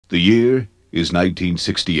The year is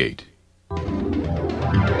 1968.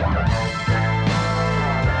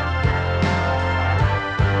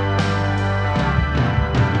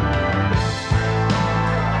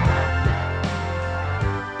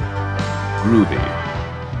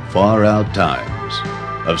 Groovy, far-out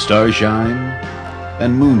times of starshine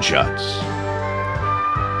and moonshots.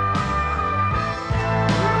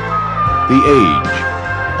 The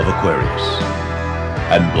Age of Aquarius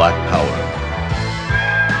and Black Power.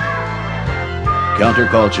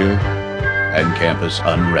 Counterculture and campus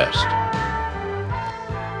unrest.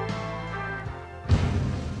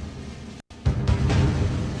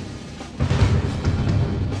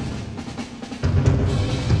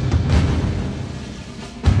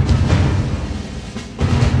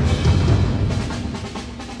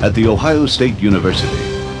 At The Ohio State University,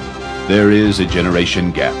 there is a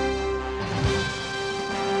generation gap.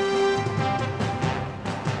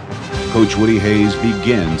 Coach Woody Hayes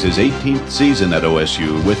begins his 18th season at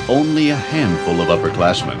OSU with only a handful of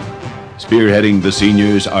upperclassmen. Spearheading the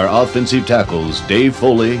seniors are offensive tackles Dave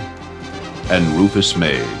Foley and Rufus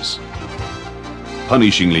Mays.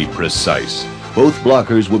 Punishingly precise, both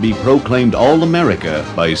blockers will be proclaimed All-America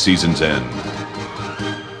by season's end.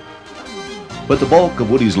 But the bulk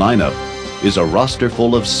of Woody's lineup is a roster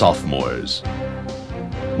full of sophomores.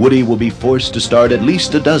 Woody will be forced to start at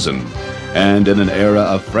least a dozen, and in an era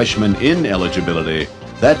of freshman ineligibility,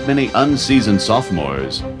 that many unseasoned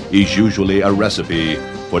sophomores is usually a recipe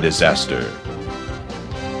for disaster.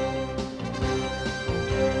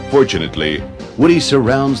 Fortunately, Woody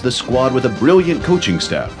surrounds the squad with a brilliant coaching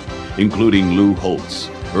staff, including Lou Holtz,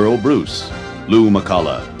 Earl Bruce, Lou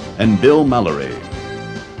McCullough, and Bill Mallory.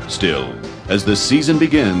 Still, as the season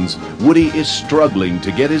begins, Woody is struggling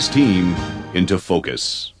to get his team into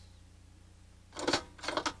focus.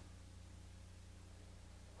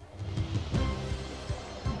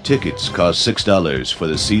 Tickets cost $6 for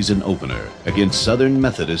the season opener against Southern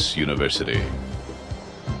Methodist University.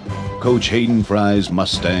 Coach Hayden Fry's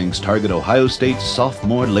Mustangs target Ohio State's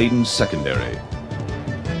sophomore-laden secondary,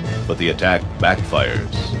 but the attack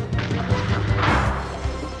backfires.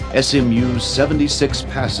 SMU's 76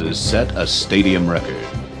 passes set a stadium record,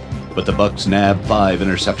 but the Bucks nab 5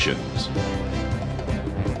 interceptions.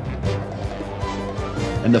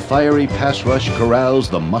 And the fiery pass rush corrals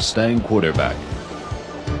the Mustang quarterback.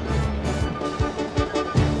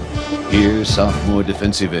 Here, sophomore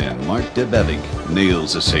defensive end Mark DeBevick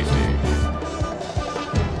nails a safety.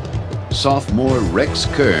 Sophomore Rex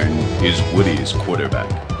Kern is Woody's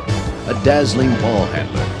quarterback, a dazzling ball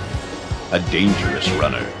handler, a dangerous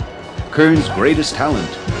runner. Kern's greatest talent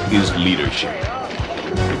is leadership.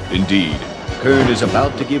 Indeed, Kern is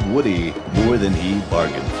about to give Woody more than he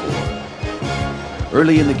bargained for.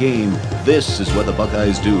 Early in the game, this is what the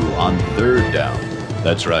Buckeyes do on third down.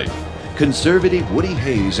 That's right. Conservative Woody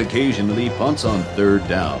Hayes occasionally punts on third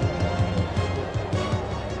down.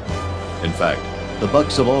 In fact, the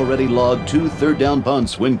Bucks have already logged 2 third-down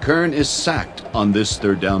punts when Kern is sacked on this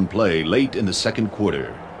third-down play late in the second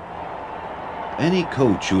quarter. Any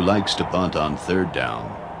coach who likes to punt on third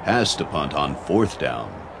down has to punt on fourth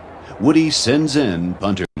down. Woody sends in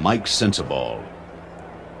punter Mike Sensabaugh.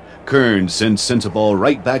 Kern sends Sensabaugh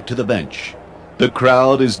right back to the bench. The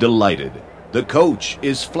crowd is delighted. The coach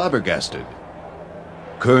is flabbergasted.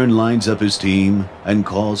 Kern lines up his team and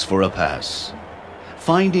calls for a pass.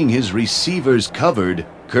 Finding his receivers covered,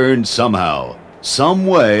 Kern somehow, some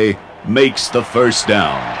way, makes the first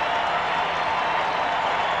down.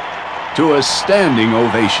 To a standing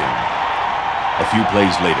ovation. A few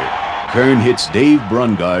plays later, Kern hits Dave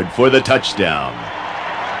Brungard for the touchdown.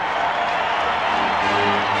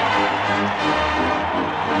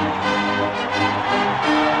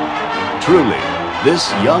 Truly,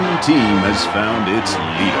 this young team has found its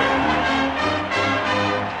leader.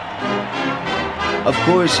 Of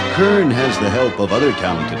course, Kern has the help of other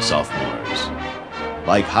talented sophomores,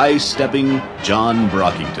 like high-stepping John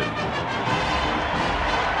Brockington.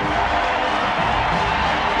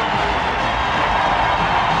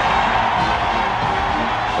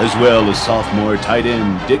 As well as sophomore tight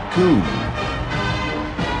end Dick Coon.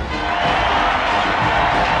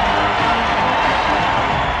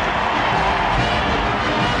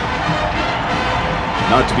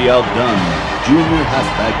 Not to be outdone, junior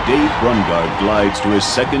halfback Dave Brungard glides to his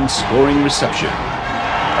second scoring reception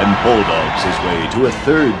and bulldogs his way to a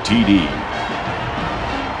third TD.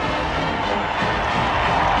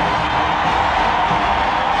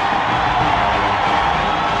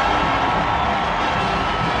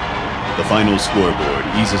 The final scoreboard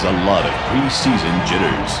eases a lot of preseason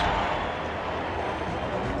jitters.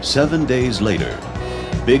 7 days later,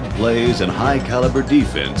 big plays and high-caliber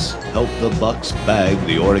defense helped the Bucks bag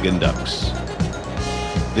the Oregon Ducks.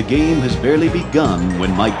 The game has barely begun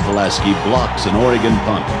when Mike Pulaski blocks an Oregon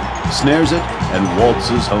punt, snares it, and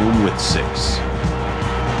waltzes home with 6.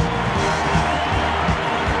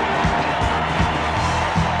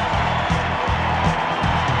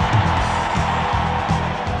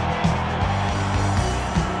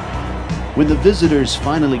 When the visitors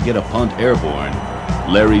finally get a punt airborne,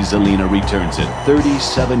 Larry Zelina returns it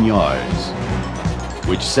 37 yards,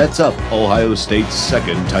 which sets up Ohio State's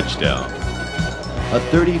second touchdown. A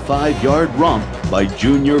 35-yard romp by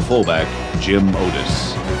junior fullback Jim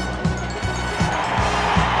Otis.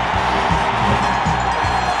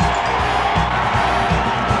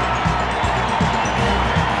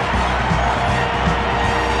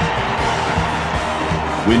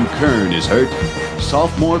 When Kern is hurt,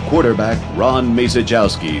 sophomore quarterback Ron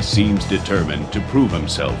Masajowski seems determined to prove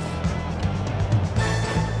himself.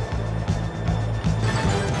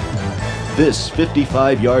 This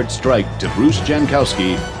 55-yard strike to Bruce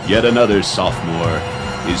Jankowski, yet another sophomore,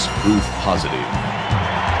 is proof positive.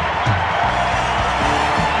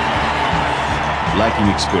 Lacking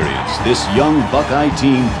experience, this young Buckeye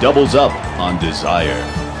team doubles up on desire.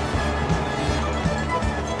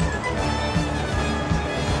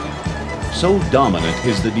 So dominant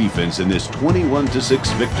is the defense in this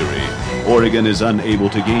 21-6 victory, Oregon is unable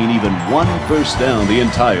to gain even 1 first down the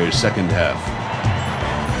entire second half.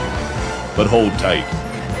 But hold tight.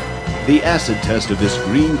 The acid test of this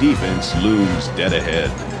green defense looms dead ahead.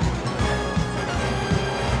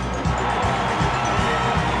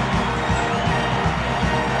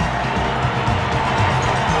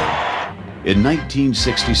 In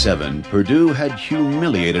 1967, Purdue had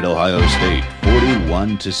humiliated Ohio State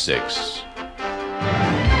 41-6.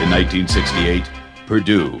 In 1968,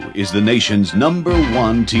 Purdue is the nation's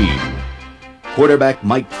 #1 team. Quarterback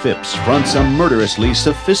Mike Phipps fronts a murderously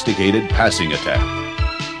sophisticated passing attack.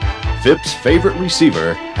 Phipps' favorite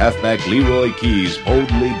receiver, halfback Leroy Keys,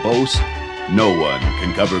 boldly boasts, "No one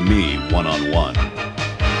can cover me one-on-one."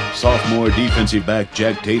 Sophomore defensive back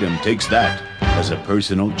Jack Tatum takes that as a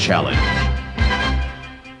personal challenge.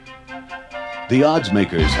 The odds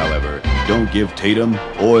makers, however, don't give Tatum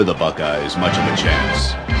or the Buckeyes much of a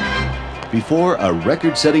chance. Before a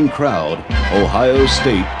record-setting crowd, Ohio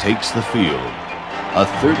State takes the field, a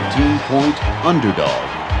 13-point underdog.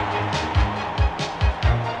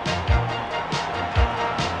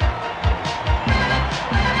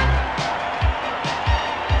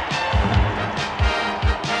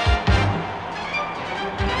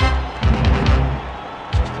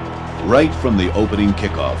 Right from the opening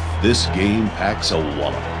kickoff, this game packs a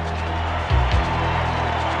wallop.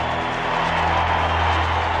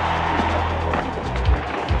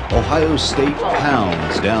 Ohio State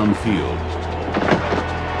pounds downfield.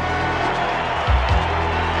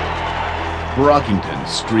 Brockington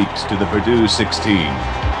streaks to the Purdue 16.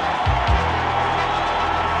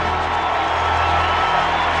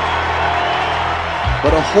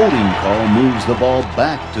 But a holding call moves the ball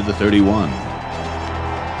back to the 31.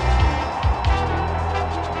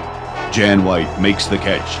 Jan White makes the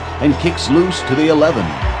catch and kicks loose to the 11.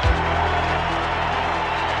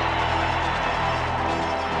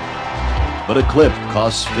 But a clip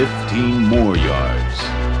costs 15 more yards.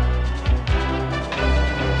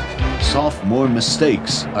 Sophomore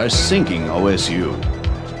mistakes are sinking OSU.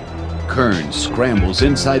 Kern scrambles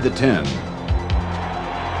inside the 10.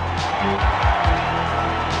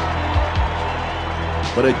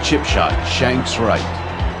 But a chip shot shanks right.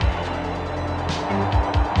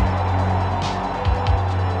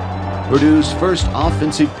 Purdue's first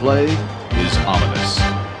offensive play is ominous.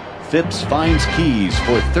 Phipps finds Keys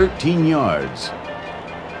for 13 yards.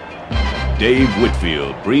 Dave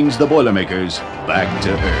Whitfield brings the Boilermakers back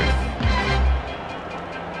to earth.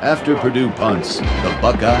 After Purdue punts, the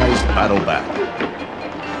Buckeyes battle back.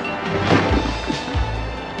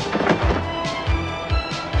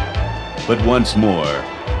 But once more,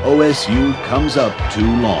 OSU comes up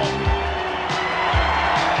too long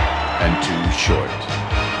and too short.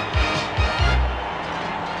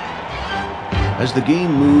 As the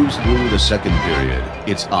game moves through the second period,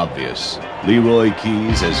 it's obvious Leroy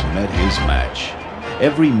Keys has met his match.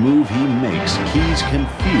 Every move he makes, Keys can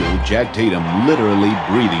feel Jack Tatum literally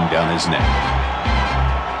breathing down his neck.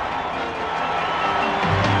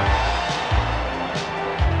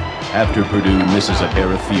 After Purdue misses a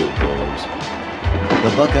pair of field goals,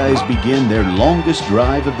 the Buckeyes begin their longest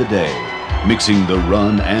drive of the day. Mixing the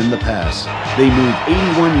run and the pass, they move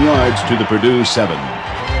 81 yards to the Purdue 7.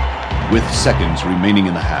 With seconds remaining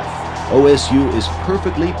in the half, OSU is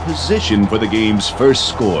perfectly positioned for the game's first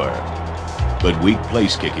score. But weak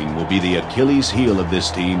place kicking will be the Achilles heel of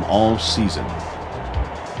this team all season.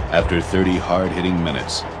 After 30 hard-hitting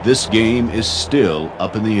minutes, this game is still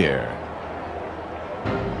up in the air.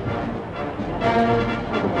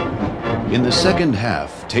 In the second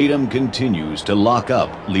half, Tatum continues to lock up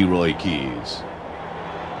Leroy Keys.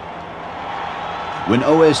 When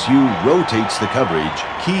OSU rotates the coverage,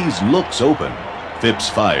 Keys looks open. Phipps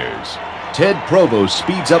fires. Ted Provost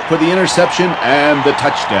speeds up for the interception and the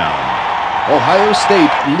touchdown. Ohio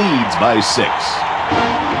State leads by 6.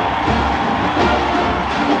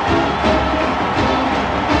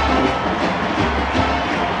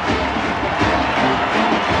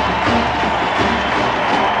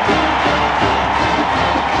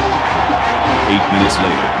 Minutes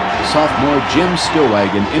later, sophomore Jim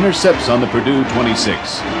Stillwagon intercepts on the Purdue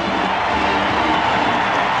 26.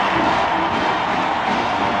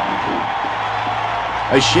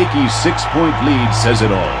 A shaky 6-point lead says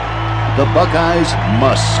it all. The Buckeyes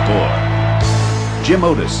must score. Jim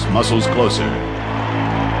Otis muscles closer.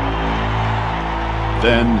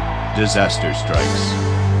 Then, disaster strikes.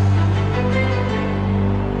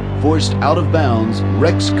 Forced out of bounds,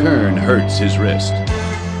 Rex Kern hurts his wrist.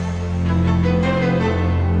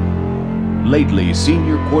 Lately,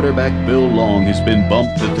 senior quarterback Bill Long has been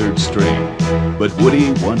bumped to third string, but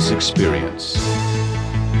Woody wants experience.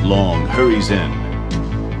 Long hurries in.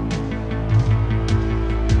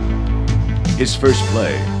 His first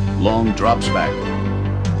play, Long drops back.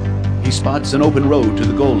 He spots an open road to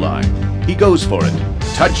the goal line. He goes for it.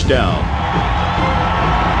 Touchdown.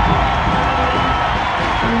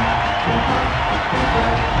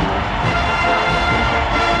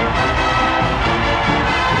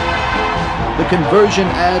 The conversion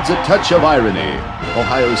adds a touch of irony.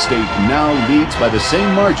 Ohio State now leads by the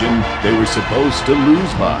same margin they were supposed to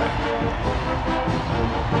lose by.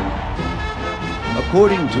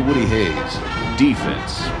 According to Woody Hayes,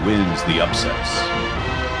 defense wins the upsets.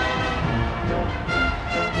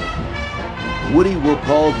 Woody will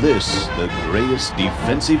call this the greatest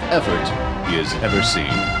defensive effort he has ever seen.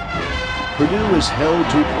 Purdue is held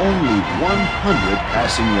to only 100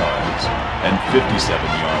 passing yards and 57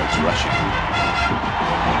 yards rushing.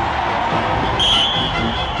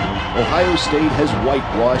 Ohio State has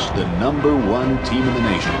whitewashed the #1 team in the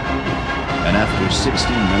nation. And after 16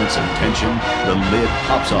 minutes of tension, the lid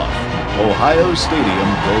pops off. Ohio Stadium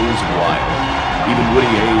goes wild. Even Woody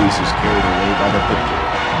Hayes is carried away by the victory.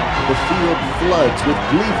 The field floods with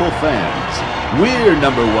gleeful fans. "We're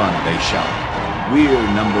 #1," they shout. "We're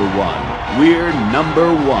 #1. We're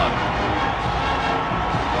 #1."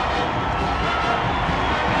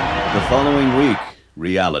 The following week,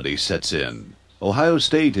 reality sets in. Ohio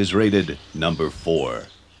State is rated #4.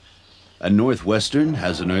 And Northwestern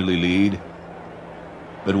has an early lead.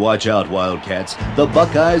 But watch out, Wildcats. The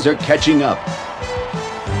Buckeyes are catching up.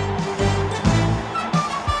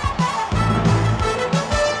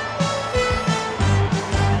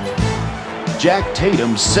 Jack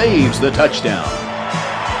Tatum saves the touchdown.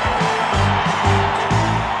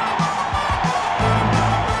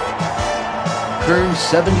 Kern's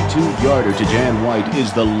 72-yarder to Jan White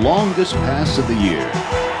is the longest pass of the year.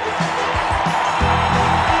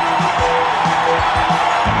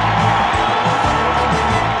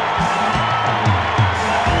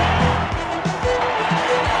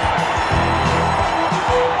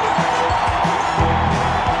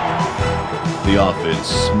 The offense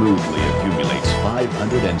smoothly accumulates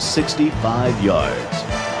 565 yards.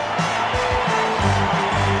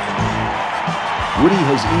 Woody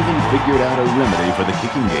has even figured out a remedy for the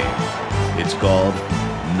kicking game. It's called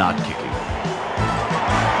not kicking.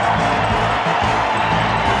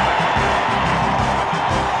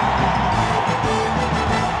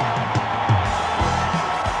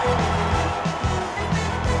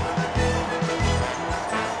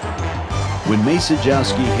 When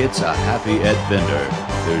Masajowski hits a happy Ed Bender,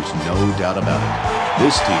 there's no doubt about it.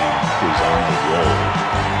 This team is on the roll.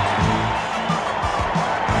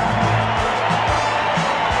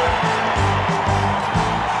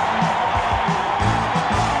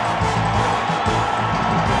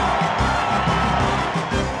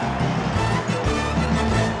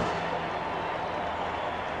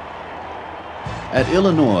 At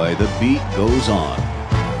Illinois, the beat goes on.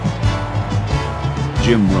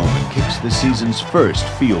 Jim Roman kicks the season's first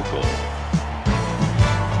field goal.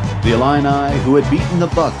 The Illini, who had beaten the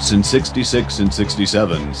Bucks in '66 and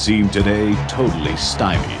 '67, seem today totally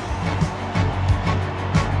stymied.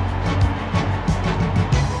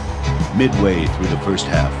 Midway through the first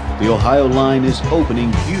half, the Ohio line is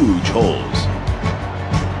opening huge holes.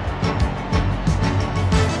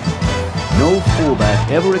 No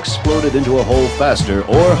fullback ever exploded into a hole faster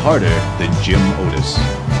or harder than Jim Otis.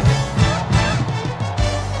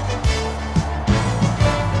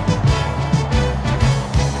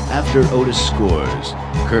 After Otis scores,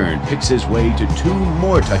 Kern picks his way to 2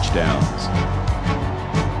 more touchdowns.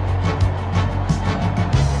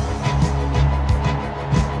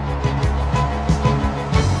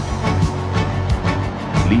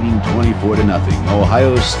 Leading 24-0,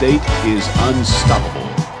 Ohio State is unstoppable.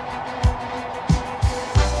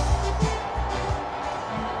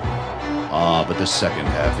 But the second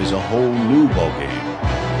half is a whole new ballgame.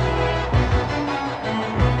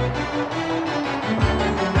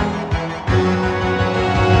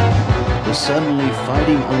 The suddenly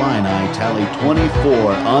Fighting Illini tally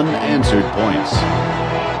 24 unanswered points.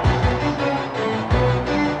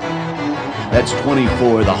 That's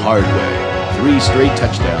 24 the hard way. 3 straight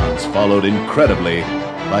touchdowns followed incredibly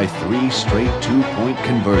by 3 straight 2-point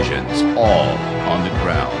conversions, all on the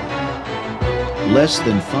ground. Less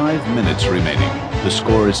than 5 minutes remaining. The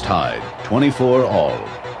score is tied, 24 all.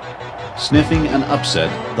 Sniffing an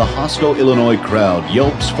upset, the hostile Illinois crowd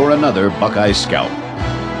yelps for another Buckeye scalp.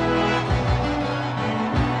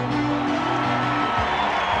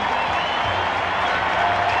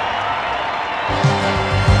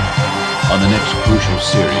 On the next crucial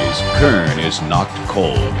series, Kern is knocked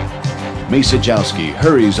cold. Masajowski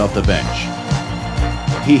hurries off the bench.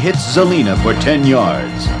 He hits Zelina for 10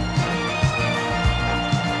 yards.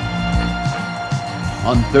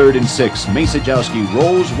 On 3rd and 6, Masajowski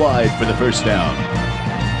rolls wide for the first down.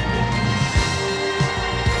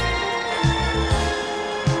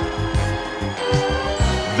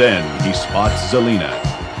 Then he spots Zelina,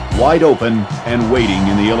 wide open and waiting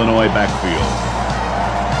in the Illinois backfield.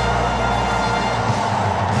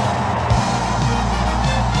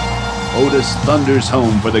 Otis thunders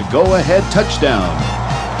home for the go-ahead touchdown.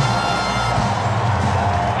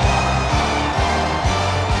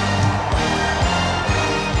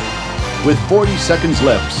 With 40 seconds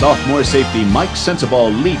left, sophomore safety Mike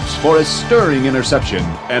Sensabaugh leaps for a stirring interception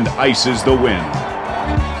and ices the win.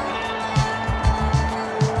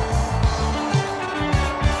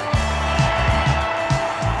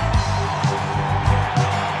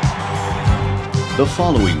 The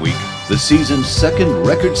following week, the season's second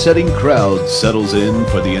record-setting crowd settles in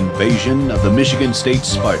for the invasion of the Michigan State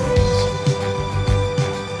Spartans.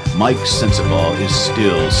 Mike Sensabaugh is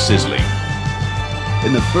still sizzling.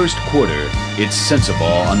 In the first quarter, it's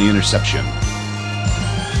Sensabaugh on the interception.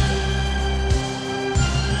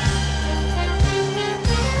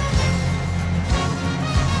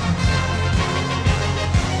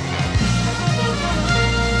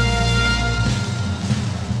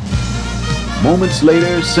 Moments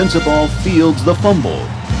later, Sensabaugh fields the fumble.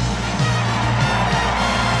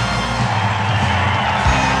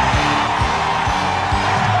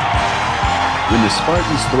 When the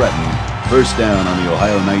Spartans threaten, first down on the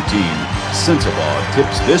Ohio 19, Sensabaugh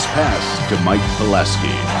tips this pass to Mike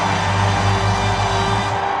Pulaski.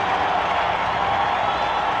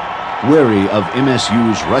 Wary of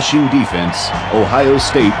MSU's rushing defense, Ohio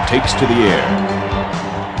State takes to the air.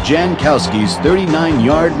 Jankowski's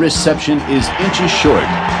 39-yard reception is inches short.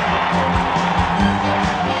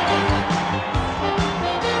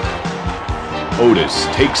 Otis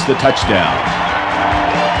takes the touchdown.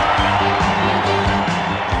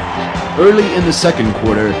 Early in the second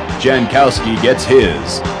quarter, Jankowski gets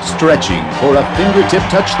his, stretching for a fingertip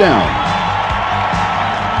touchdown.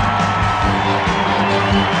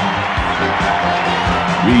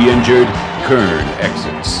 Re-injured, Kern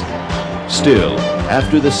exits. Still,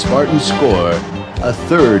 after the Spartans score, a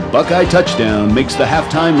third Buckeye touchdown makes the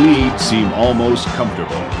halftime lead seem almost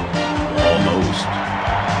comfortable. Almost.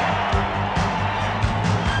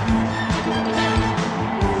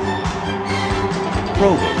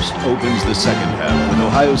 Provost opens the second half with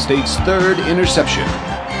Ohio State's third interception.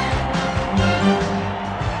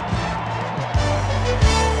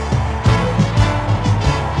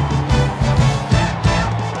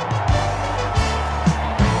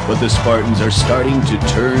 But the Spartans are starting to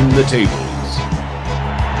turn the tables.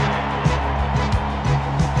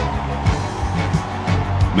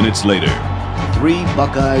 Minutes later, 3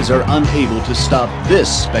 Buckeyes are unable to stop this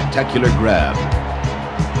spectacular grab.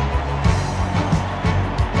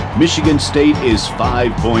 Michigan State is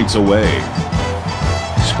 5 points away.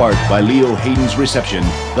 Sparked by Leo Hayden's reception,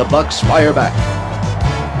 the Bucks fire back.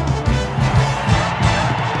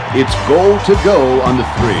 It's goal to go on the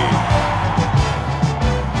 3.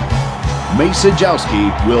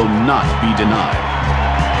 Masajowski will not be denied.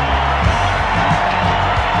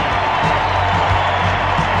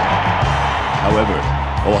 However,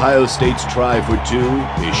 Ohio State's try for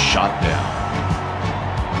 2 is shot down.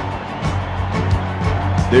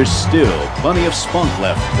 There's still plenty of spunk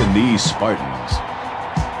left in these Spartans.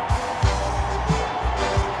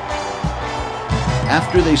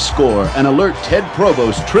 After they score, an alert Ted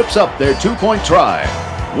Provost trips up their two-point try.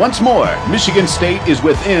 Once more, Michigan State is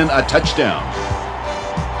within a touchdown.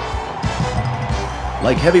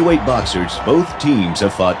 Like heavyweight boxers, both teams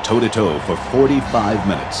have fought toe-to-toe for 45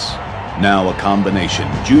 minutes. Now a combination.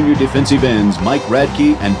 Junior defensive ends Mike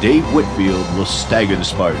Radke and Dave Whitfield will stagger the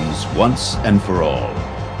Spartans once and for all.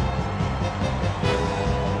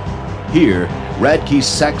 Here, Radke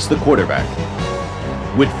sacks the quarterback.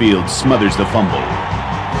 Whitfield smothers the fumble.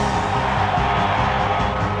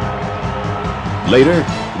 Later,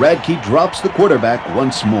 Radke drops the quarterback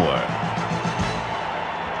once more.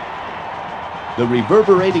 The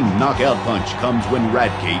reverberating knockout punch comes when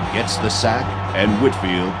Radke gets the sack and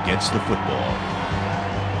Whitfield gets the football.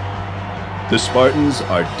 The Spartans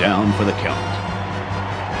are down for the count.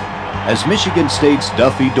 As Michigan State's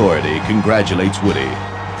Duffy Doherty congratulates Woody,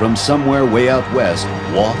 from somewhere way out west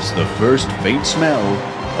wafts the first faint smell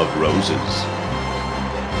of roses.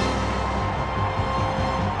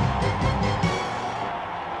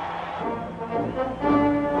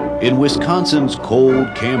 In Wisconsin's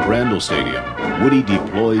cold Camp Randall Stadium, Woody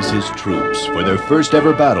deploys his troops for their first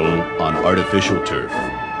ever battle on artificial turf.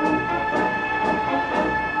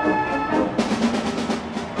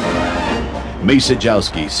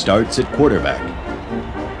 Masajowski starts at quarterback.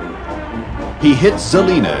 He hits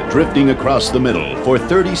Zelina drifting across the middle for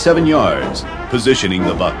 37 yards, positioning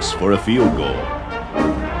the Bucks for a field goal.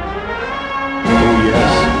 Oh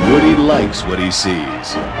yes, Woody likes what he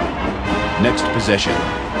sees. Next possession,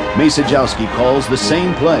 Masajowski calls the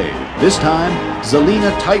same play. This time,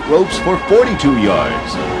 Zelina tightropes for 42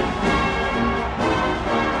 yards.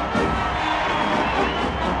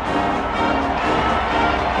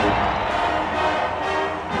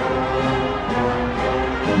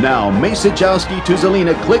 Now Masajowski to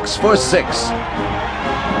Zelina clicks for 6.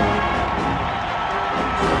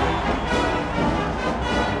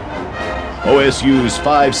 OSU's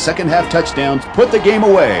 5 second-half touchdowns put the game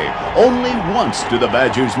away. Only once do the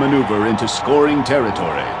Badgers maneuver into scoring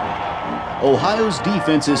territory. Ohio's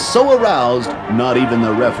defense is so aroused, not even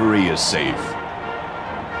the referee is safe.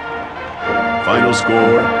 Final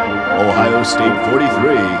score, Ohio State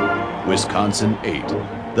 43, Wisconsin 8.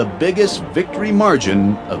 The biggest victory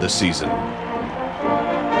margin of the season.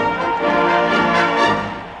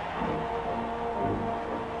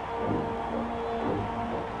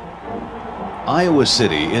 Iowa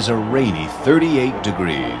City is a rainy 38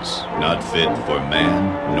 degrees, not fit for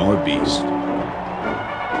man nor beast.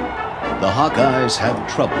 The Hawkeyes have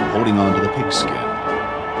trouble holding on to the pigskin.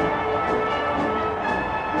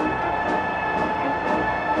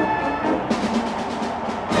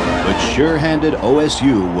 But sure-handed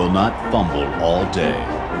OSU will not fumble all day.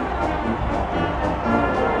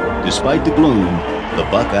 Despite the gloom, the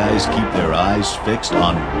Buckeyes keep their eyes fixed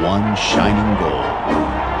on one shining goal.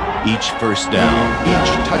 Each first down,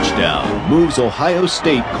 each touchdown moves Ohio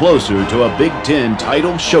State closer to a Big Ten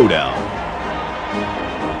title showdown.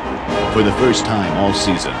 For the first time all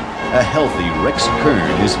season, a healthy Rex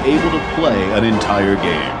Kern is able to play an entire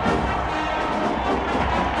game.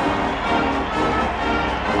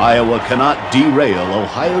 Iowa cannot derail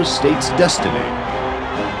Ohio State's destiny.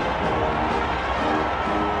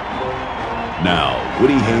 Now,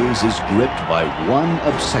 Woody Hayes is gripped by one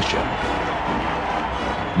obsession.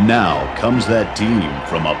 Now comes that team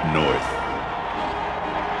from up north.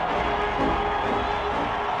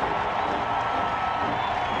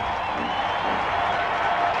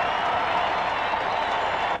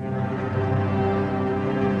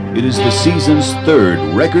 It is the season's third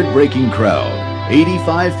record-breaking crowd.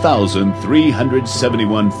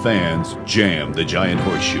 85,371 fans jam the Giant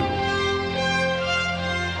Horseshoe.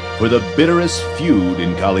 For the bitterest feud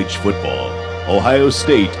in college football, Ohio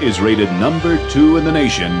State is rated number 2 in the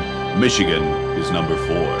nation. Michigan is number 4.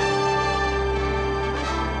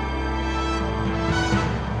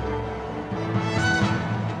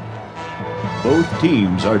 Both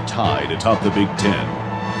teams are tied atop the Big Ten.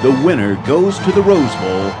 The winner goes to the Rose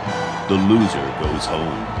Bowl. The loser goes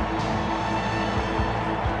home.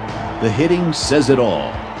 The hitting says it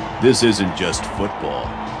all. This isn't just football.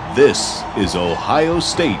 This is Ohio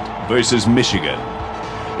State versus Michigan.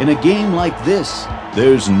 In a game like this,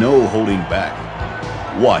 there's no holding back.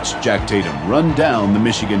 Watch Jack Tatum run down the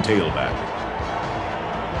Michigan tailback.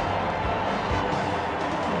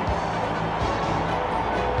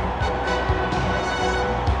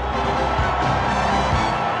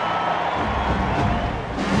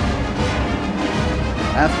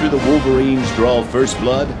 After the Wolverines draw first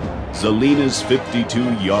blood, Zelina's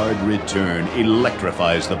 52-yard return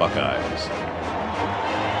electrifies the Buckeyes.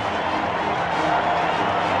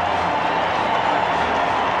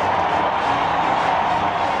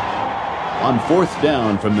 On 4th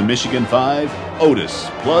down from the Michigan 5, Otis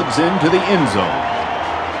plugs into the end zone.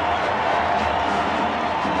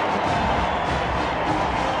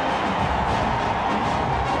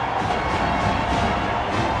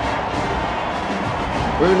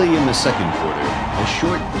 Early in the second quarter, a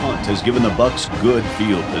short punt has given the Bucs good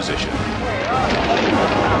field position.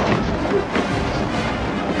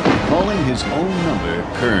 Calling his own number,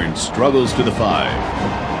 Kern struggles to the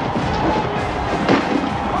 5.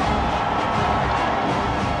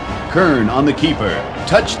 Kern on the keeper.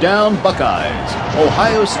 Touchdown, Buckeyes.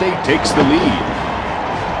 Ohio State takes the lead.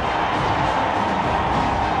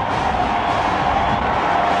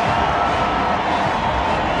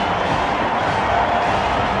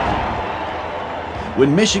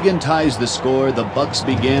 When Michigan ties the score, the Bucs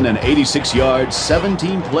begin an 86-yard,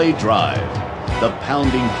 17-play drive. The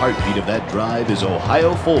pounding heartbeat of that drive is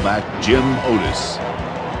Ohio fullback Jim Otis.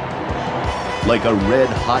 Like a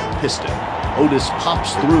red-hot piston, Otis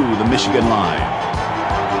pops through the Michigan line.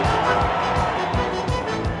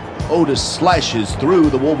 Otis slashes through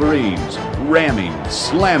the Wolverines, ramming,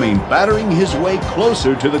 slamming, battering his way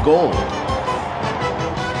closer to the goal.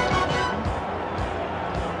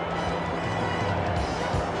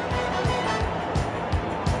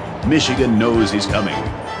 Michigan knows he's coming,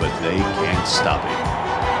 but they can't stop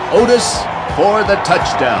him. Otis for the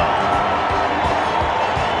touchdown.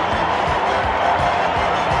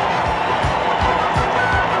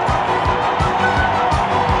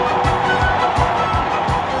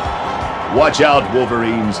 Watch out,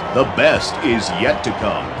 Wolverines. The best is yet to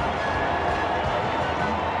come.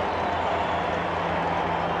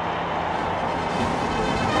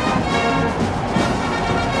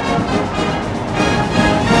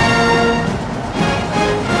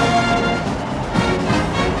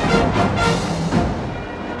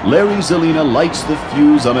 Larry Zelina lights the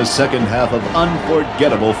fuse on a second half of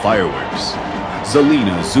unforgettable fireworks.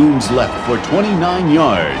 Zelina zooms left for 29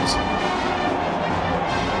 yards.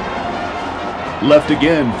 Left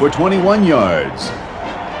again for 21 yards.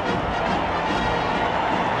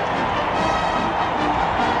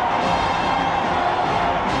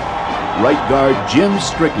 Right guard Jim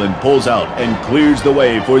Strickland pulls out and clears the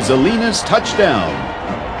way for Zelina's touchdown.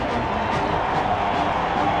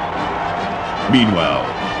 Meanwhile,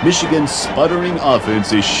 Michigan's sputtering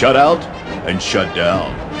offense is shut out and shut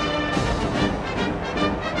down.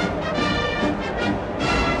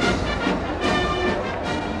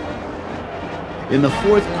 In the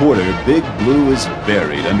fourth quarter, Big Blue is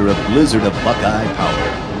buried under a blizzard of Buckeye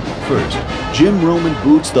power. First, Jim Roman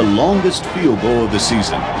boots the longest field goal of the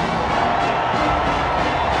season.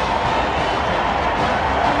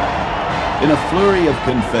 In a flurry of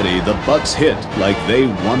confetti, the Bucs hit like they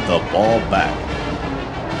want the ball back.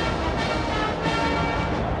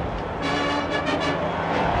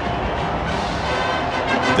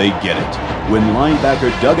 They get it when linebacker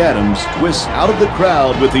Doug Adams twists out of the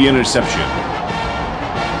crowd with the interception.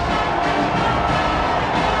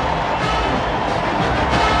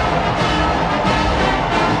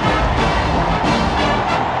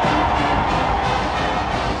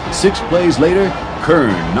 Six plays later,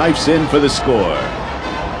 Kern knifes in for the score.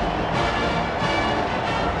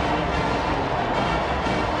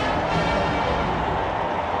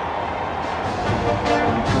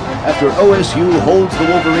 After OSU holds the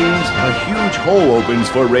Wolverines, a huge hole opens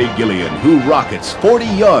for Ray Gillian, who rockets 40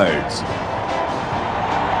 yards.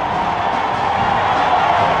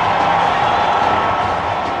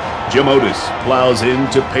 Jim Otis plows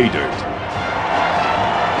into pay dirt.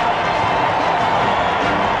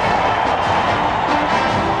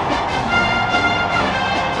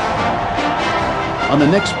 On the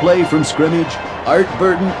next play from scrimmage, Art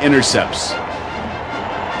Burton intercepts.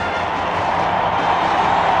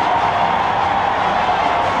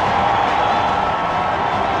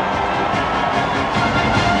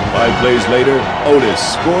 5 plays later, Otis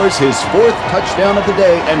scores his 4th touchdown of the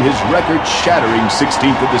day and his record-shattering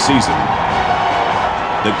 16th of the season.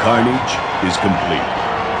 The carnage is complete.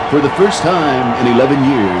 For the first time in 11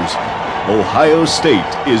 years, Ohio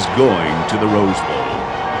State is going to the Rose Bowl.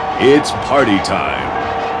 It's party time.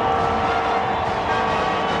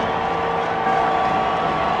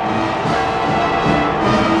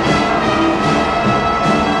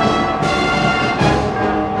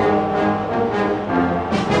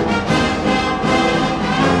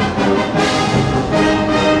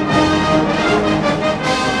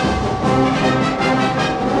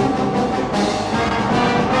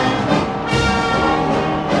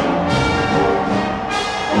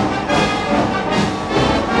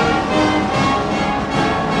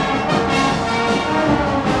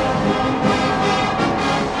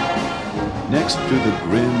 Next to the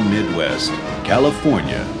grim Midwest,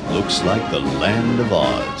 California looks like the land of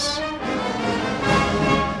Oz.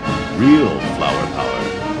 Real flower power.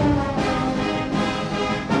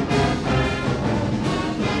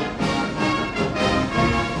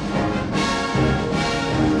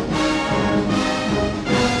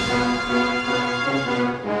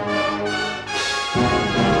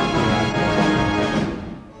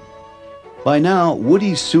 By now,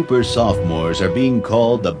 Woody's super sophomores are being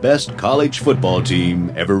called the best college football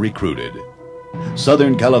team ever recruited.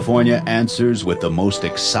 Southern California answers with the most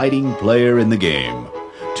exciting player in the game.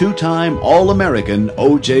 Two-time All-American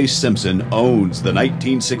O.J. Simpson owns the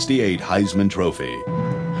 1968 Heisman Trophy.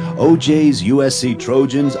 O.J.'s USC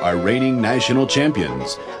Trojans are reigning national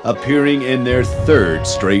champions, appearing in their third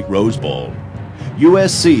straight Rose Bowl.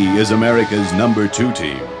 USC is America's #2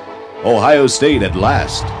 team. Ohio State at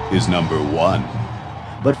last is #1.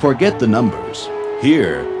 But forget the numbers.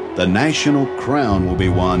 Here, the national crown will be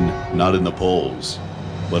won not in the polls,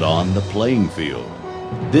 but on the playing field.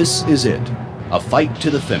 This is it, a fight to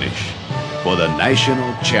the finish for the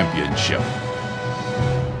national championship.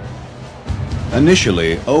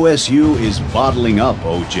 Initially, OSU is bottling up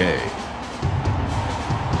OJ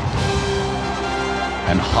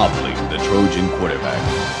and hobbling the Trojan quarterback.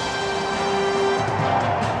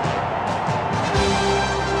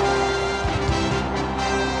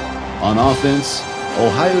 On offense,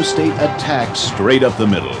 Ohio State attacks straight up the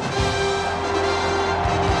middle.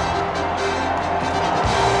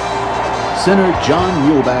 Center John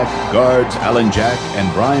Muhlbach guards Alan Jack,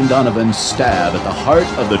 and Brian Donovan stab at the heart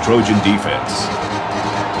of the Trojan defense.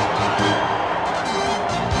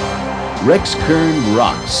 Rex Kern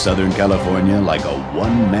rocks Southern California like a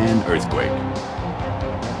one-man earthquake.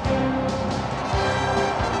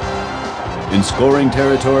 In scoring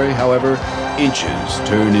territory, however, inches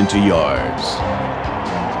turn into yards.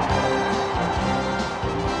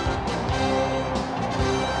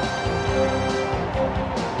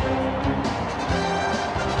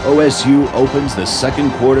 OSU opens the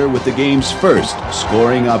second quarter with the game's first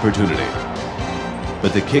scoring opportunity.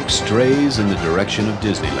 But the kick strays in the direction of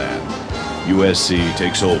Disneyland. USC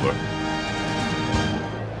takes over.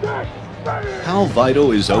 How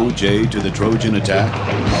vital is OJ to the Trojan attack?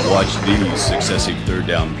 Watch these successive third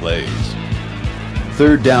down plays.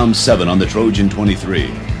 Third down 7 on the Trojan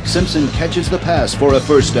 23. Simpson catches the pass for a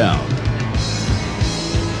first down.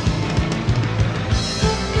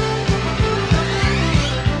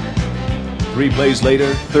 Three plays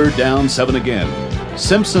later, third down 7 again.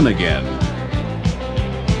 Simpson again.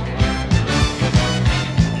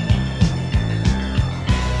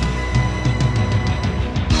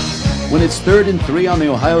 When it's 3rd and 3 on the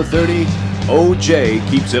Ohio 30, OJ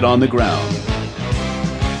keeps it on the ground.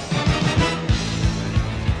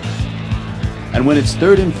 And when it's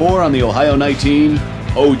 3rd and 4 on the Ohio 19,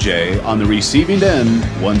 OJ on the receiving end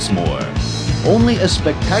once more. Only a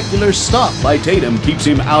spectacular stop by Tatum keeps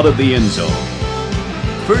him out of the end zone.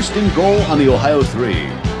 1st and goal on the Ohio 3.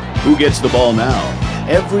 Who gets the ball now?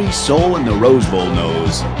 Every soul in the Rose Bowl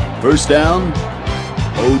knows. First down,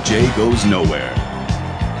 OJ goes nowhere.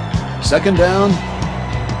 Second down,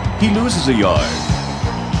 he loses a yard.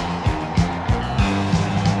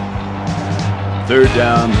 Third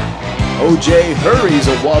down, OJ hurries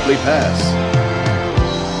a wobbly pass.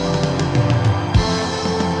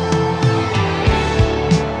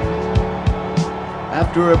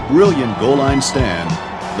 After a brilliant goal line stand,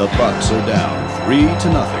 the Bucs are down 3-0.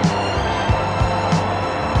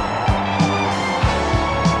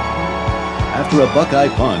 After a Buckeye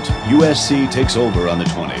punt, USC takes over on the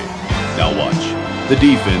 20. Now watch. The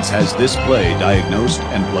defense has this play diagnosed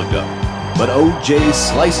and plugged up. But OJ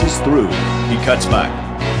slices through. He cuts back.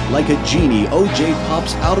 Like a genie, OJ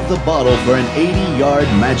pops out of the bottle for an 80-yard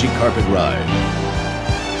magic carpet ride.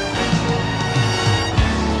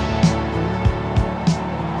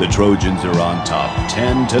 The Trojans are on top,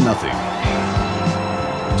 10-0.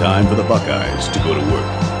 Time for the Buckeyes to go to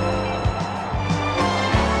work.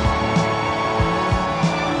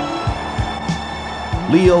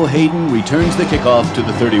 Leo Hayden returns the kickoff to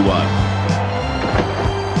the 31.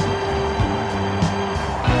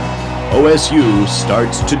 OSU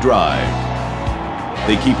starts to drive.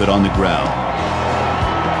 They keep it on the ground.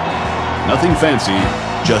 Nothing fancy,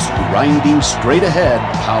 just grinding straight ahead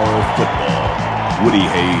power football. Woody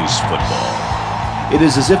Hayes football. It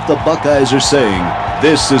is as if the Buckeyes are saying,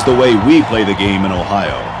 this is the way we play the game in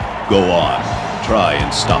Ohio. Go on, try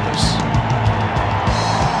and stop us.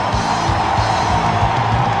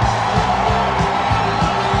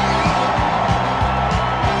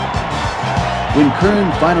 When Kern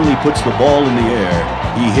finally puts the ball in the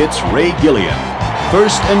air, he hits Ray Gilliam.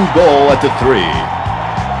 First and goal at the 3.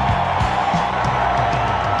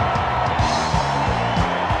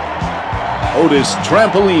 Otis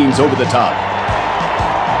trampolines over the top.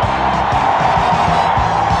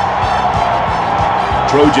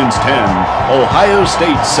 Trojans 10, Ohio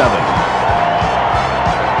State 7.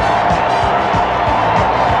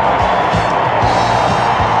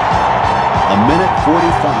 A minute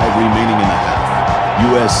 45 remaining in the half.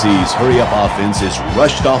 USC's hurry-up offense is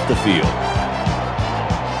rushed off the field.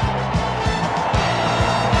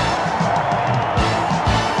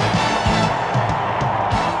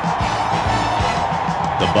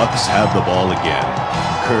 The Bucks have the ball again.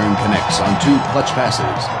 Kern connects on 2 clutch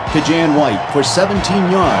passes. To Jan White for 17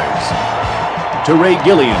 yards. To Ray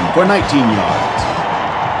Gilliam for 19 yards.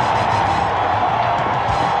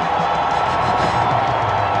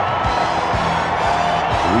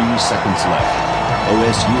 Seconds left.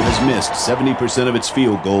 OSU has missed 70% of its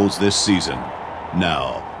field goals this season.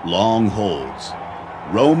 Now, long holds.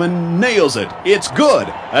 Roman nails it. It's good.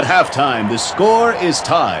 At halftime, the score is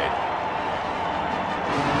tied.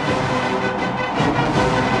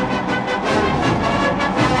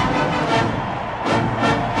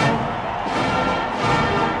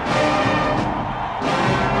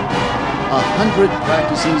 A 100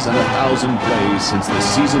 practices and 1,000 plays since the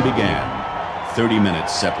season began. 30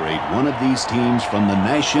 minutes separate one of these teams from the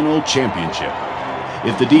national championship.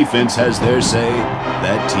 If the defense has their say,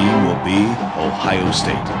 that team will be Ohio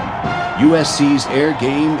State. USC's air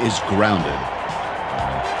game is grounded.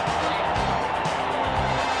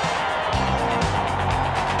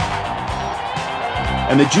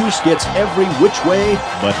 And the juice gets every which way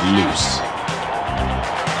but loose.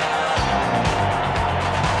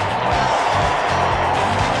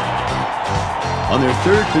 On their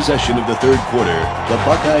 3rd possession of the 3rd quarter, the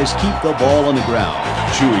Buckeyes keep the ball on the ground,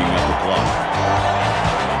 chewing up the clock.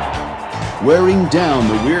 Wearing down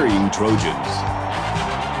the wearying Trojans.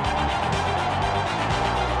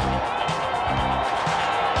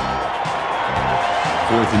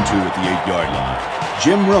 Fourth and 2 at the 8-yard line.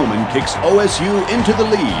 Jim Roman kicks OSU into the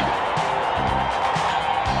lead.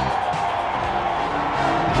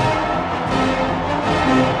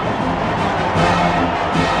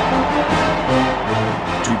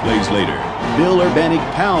 Plays later, Bill Urbanik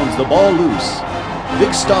pounds the ball loose. Vic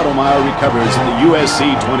Stottlemyre recovers at the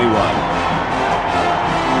USC 21.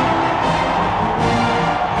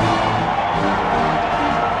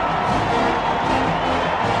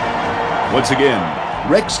 Once again,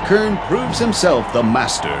 Rex Kern proves himself the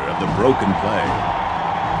master of the broken play.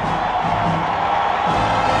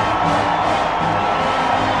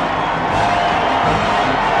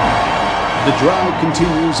 The drive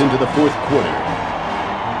continues into the 4th quarter.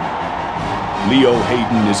 Leo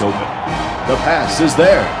Hayden is open. The pass is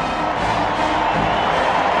there.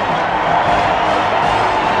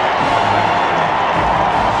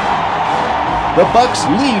 The Bucks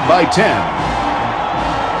lead by 10.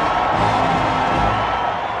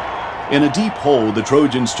 In a deep hole, the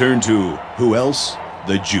Trojans turn to, who else?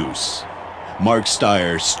 The Juice. Mark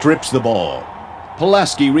Steyer strips the ball.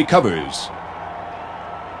 Pulaski recovers.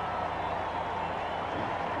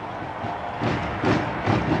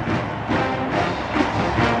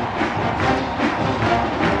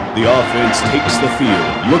 The offense takes the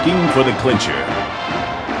field, looking for the clincher.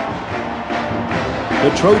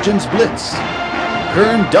 The Trojans blitz.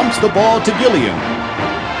 Kern dumps the ball to Gilliam.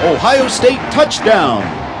 Ohio State touchdown!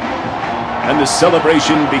 And the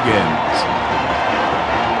celebration begins.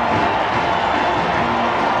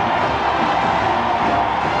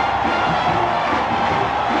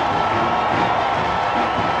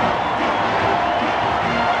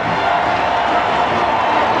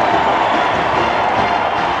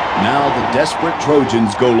 Now the desperate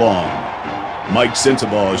Trojans go long. Mike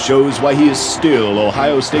Sensabaugh shows why he is still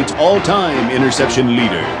Ohio State's all-time interception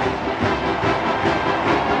leader.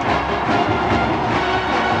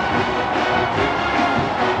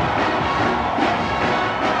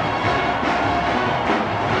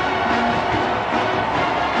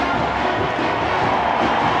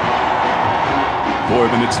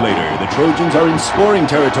 Later, the Trojans are in scoring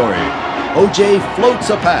territory. O.J. floats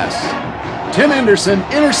a pass. Tim Anderson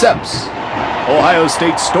intercepts. Ohio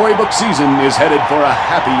State's storybook season is headed for a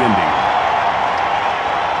happy ending.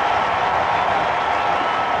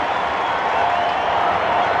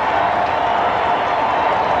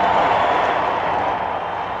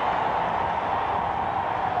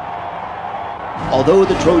 Although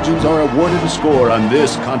the Trojans are awarded a score on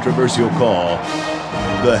this controversial call,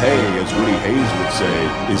 the hay, as Woody Hayes would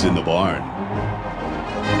say, is in the barn.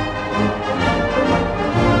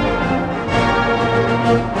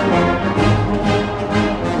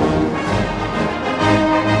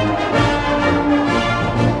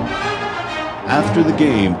 after the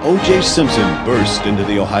game, O.J. Simpson burst into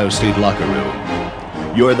the Ohio State locker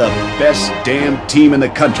room. "You're the best damn team in the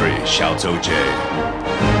country," shouts O.J.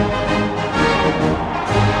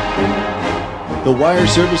 The wire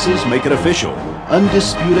services make it official.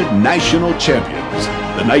 Undisputed national champions,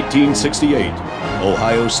 the 1968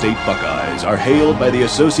 Ohio State Buckeyes are hailed by the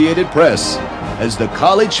Associated Press as the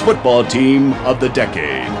college football team of the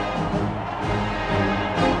decade.